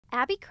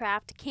Abby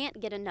Kraft can't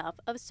get enough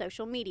of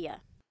social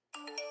media.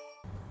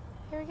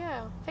 Here we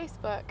go,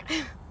 Facebook.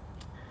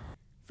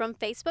 From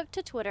Facebook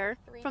to Twitter,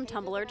 from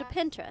Tumblr to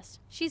Pinterest,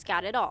 she's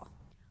got it all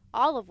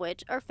of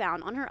which are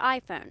found on her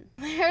iPhone.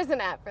 There's an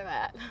app for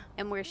that.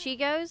 And where she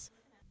goes,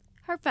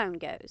 her phone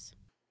goes.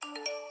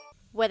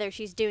 Whether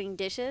she's doing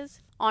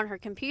dishes, on her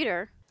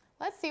computer,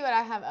 Let's see what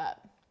I have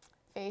up.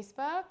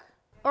 Facebook.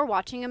 or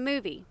watching a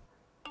movie,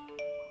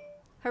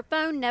 her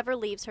phone never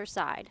leaves her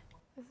side.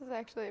 This is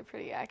actually a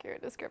pretty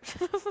accurate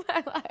description of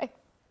my life.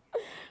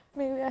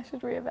 Maybe I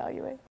should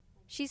reevaluate.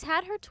 She's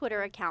had her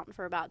Twitter account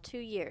for about 2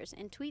 years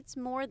and tweets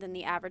more than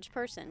the average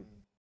person.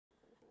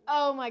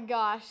 Oh my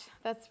gosh,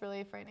 that's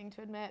really frightening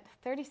to admit.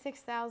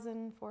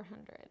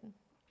 36,400.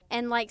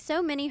 And like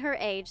so many her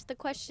age, the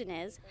question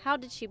is, how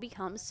did she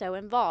become so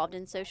involved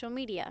in social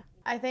media?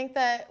 I think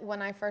that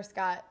when I first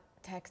got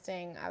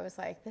texting, I was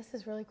like, this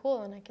is really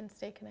cool and I can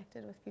stay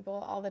connected with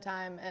people all the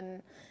time,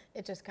 and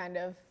it just kind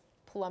of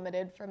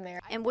plummeted from there.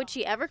 And would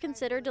she ever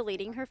consider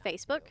deleting her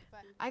Facebook?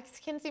 I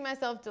can see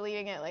myself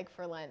deleting it like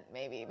for Lent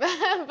maybe,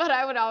 but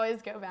I would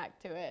always go back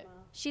to it.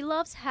 She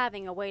loves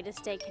having a way to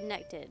stay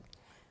connected,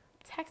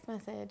 Text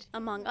message.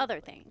 among other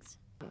things.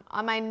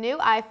 On my new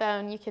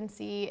iPhone, you can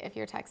see if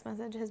your text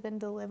message has been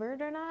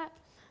delivered or not.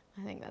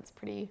 I think that's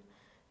pretty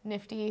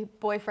nifty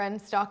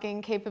boyfriend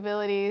stalking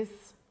capabilities.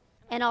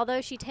 And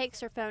although she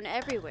takes her phone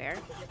everywhere,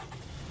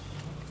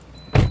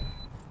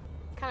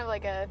 Kind of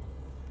like a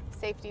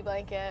safety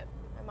blanket.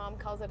 My mom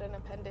calls it an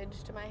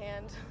appendage to my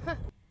hand.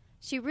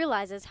 she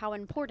realizes how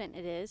important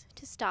it is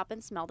to stop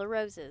and smell the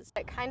roses.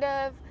 It kind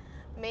of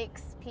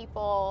makes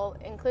people,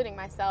 including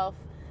myself,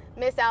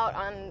 miss out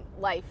on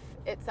life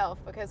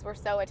itself because we're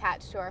so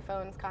attached to our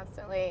phones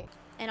constantly.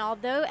 And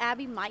although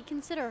Abby might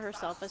consider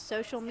herself a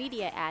social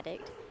media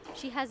addict,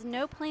 she has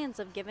no plans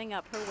of giving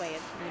up her way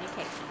of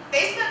communication.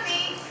 Facebook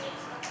me!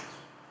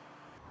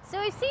 So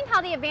we've seen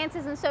how the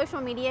advances in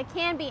social media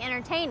can be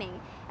entertaining,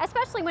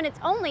 especially when it's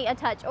only a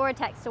touch or a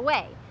text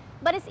away.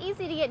 But it's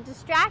easy to get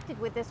distracted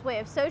with this way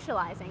of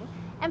socializing,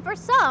 and for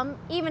some,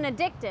 even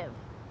addictive.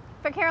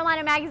 For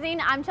Carolina Magazine,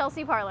 I'm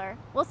Chelsea Parler.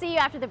 We'll see you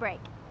after the break.